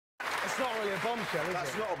That's not really a bombshell, is it?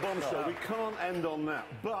 That's not a bombshell. We can't end on that.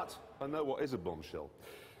 But I know what is a bombshell.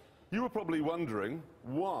 You were probably wondering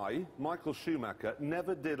why Michael Schumacher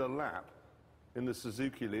never did a lap in the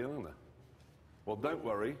Suzuki Liana. Well, don't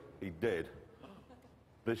worry, he did.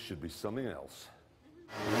 This should be something else.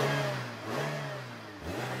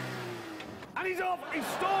 And he's off! He's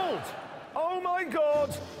stalled! Oh my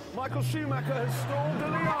God! Michael Schumacher has stalled the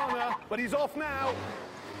Liana, but he's off now.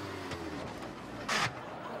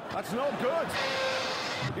 That's not good.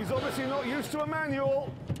 He's obviously not used to a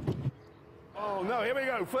manual. Oh no, here we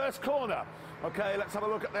go, first corner. Okay, let's have a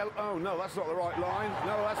look at that. Oh no, that's not the right line.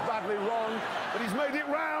 No, that's badly wrong. But he's made it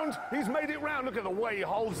round. He's made it round. Look at the way he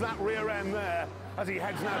holds that rear end there as he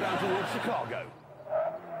heads now down towards Chicago.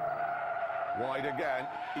 Wide again.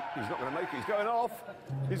 He's not going to make it. He's going off.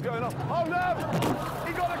 He's going off. Oh no!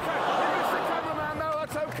 He got a camera. He missed the cameraman. No,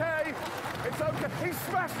 that's okay. It's okay. He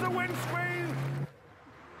smashed the windscreen.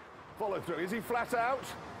 Follow through. Is he flat out?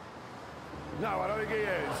 No, I don't think he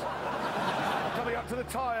is. Coming up to the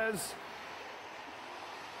tyres.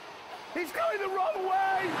 He's going the wrong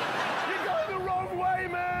way! You're going the wrong way,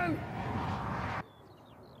 man!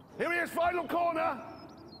 Here he is, final corner.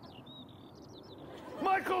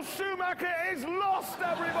 Michael Schumacher is lost,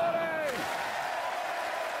 everybody!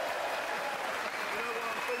 You know what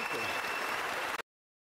I'm thinking?